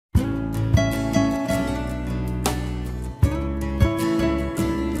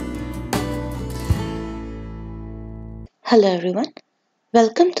Hello everyone,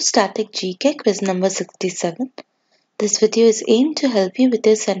 welcome to Static GK quiz number 67. This video is aimed to help you with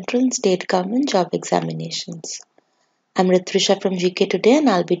your central and state government job examinations. I'm Ritrisha from GKToday and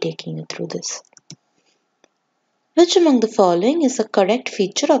I'll be taking you through this. Which among the following is a correct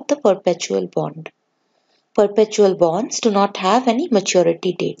feature of the perpetual bond? Perpetual bonds do not have any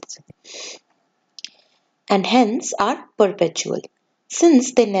maturity dates and hence are perpetual.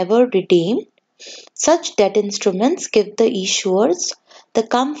 Since they never redeem, such debt instruments give the issuers the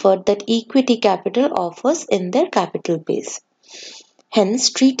comfort that equity capital offers in their capital base. Hence,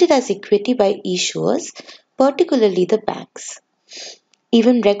 treated as equity by issuers, particularly the banks.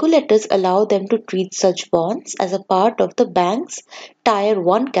 Even regulators allow them to treat such bonds as a part of the bank's Tier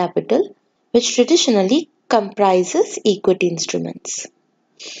 1 capital, which traditionally comprises equity instruments.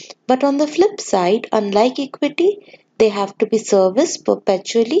 But on the flip side, unlike equity, they have to be serviced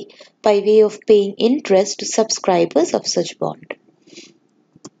perpetually by way of paying interest to subscribers of such bond.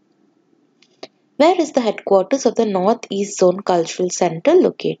 Where is the headquarters of the Northeast Zone Cultural Center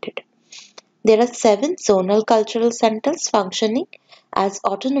located? There are 7 zonal cultural centers functioning as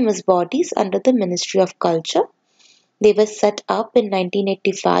autonomous bodies under the Ministry of Culture. They were set up in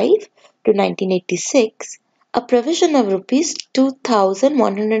 1985 to 1986. A provision of Rs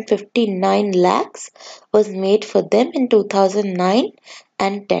 2,159 lakhs was made for them in 2009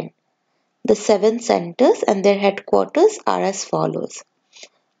 and 10. The 7 centers and their headquarters are as follows.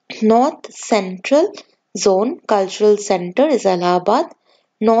 North Central Zone Cultural Center is Allahabad.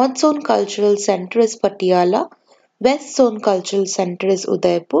 North Zone Cultural Center is Patiala. West Zone Cultural Center is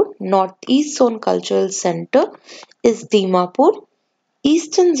Udaipur. Northeast Zone Cultural Center is Dimapur.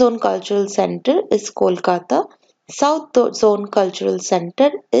 Eastern Zone Cultural Center is Kolkata. South Zone Cultural Center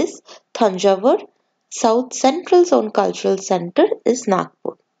is Thanjavur. South Central Zone Cultural Center is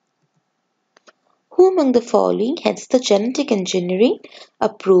Nagpur. Who among the following heads the Genetic Engineering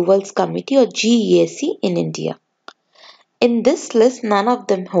Approvals Committee or GEAC in India? In this list, none of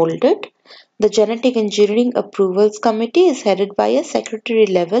them hold it. The Genetic Engineering Approvals Committee is headed by a secretary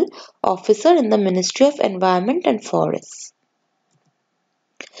level officer in the Ministry of Environment and Forests.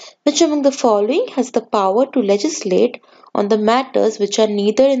 Which among the following has the power to legislate on the matters which are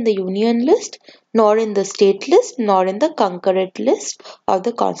neither in the Union list, nor in the state list, nor in the concurrent list of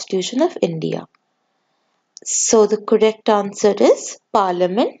the Constitution of India? So the correct answer is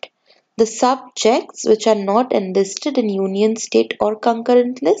Parliament. The subjects which are not enlisted in Union, state or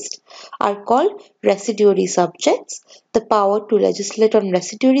concurrent list are called residuary subjects. The power to legislate on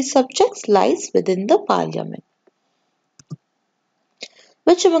residuary subjects lies within the Parliament.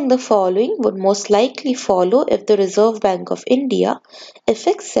 Which among the following would most likely follow if the Reserve Bank of India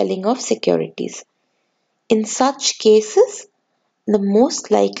effects selling of securities? In such cases, the most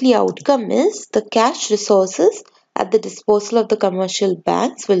likely outcome is the cash resources at the disposal of the commercial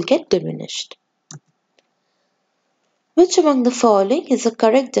banks will get diminished. Which among the following is a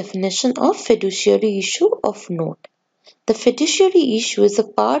correct definition of fiduciary issue of note? The fiduciary issue is a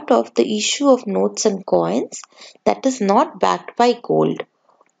part of the issue of notes and coins that is not backed by gold.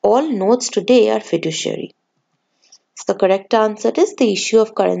 All notes today are fiduciary. So the correct answer is the issue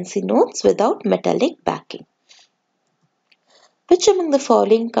of currency notes without metallic backing. Which among the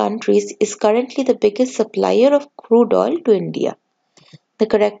following countries is currently the biggest supplier of crude oil to India? The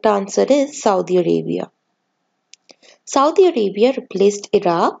correct answer is Saudi Arabia. Saudi Arabia replaced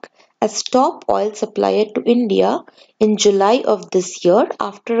Iraq as top oil supplier to India in July of this year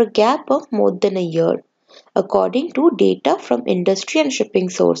after a gap of more than a year, according to data from industry and shipping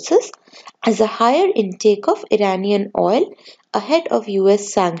sources, as a higher intake of Iranian oil ahead of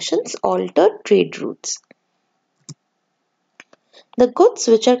US sanctions altered trade routes. The goods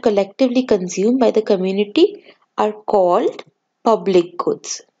which are collectively consumed by the community are called public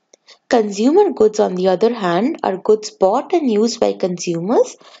goods. Consumer goods, on the other hand, are goods bought and used by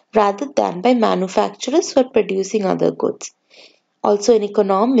consumers rather than by manufacturers for producing other goods. Also in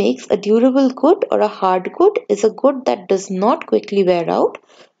economics, a durable good or a hard good is a good that does not quickly wear out,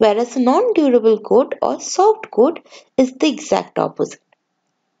 whereas a non-durable good or soft good is the exact opposite.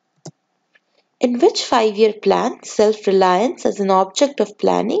 In which 5-year plan, self-reliance as an object of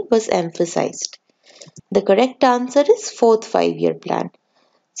planning was emphasized? The correct answer is 4th 5-year plan.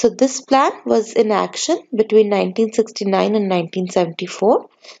 So this plan was in action between 1969 and 1974.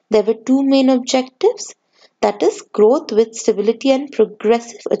 There were 2 main objectives, that is growth with stability and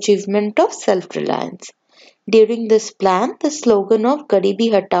progressive achievement of self-reliance. During this plan, the slogan of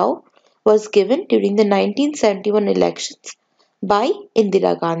Garibi Hatao was given during the 1971 elections by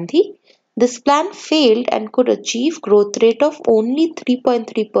Indira Gandhi. This plan failed and could achieve growth rate of only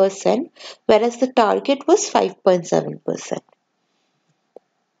 3.3%, whereas the target was 5.7%.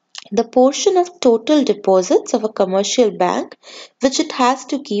 The portion of total deposits of a commercial bank which it has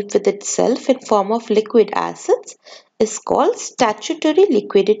to keep with itself in form of liquid assets is called statutory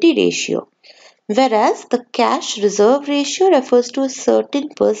liquidity ratio, whereas the cash reserve ratio refers to a certain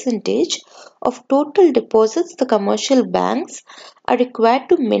percentage of total deposits the commercial banks are required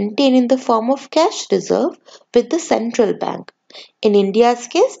to maintain in the form of cash reserve with the central bank. In India's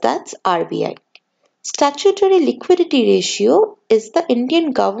case, that's RBI. Statutory liquidity ratio is the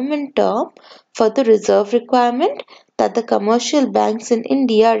Indian government term for the reserve requirement that the commercial banks in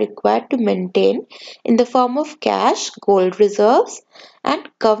India are required to maintain in the form of cash, gold reserves, and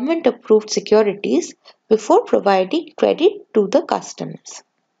government approved securities before providing credit to the customers.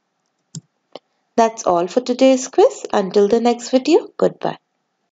 That's all for today's quiz. Until the next video, goodbye.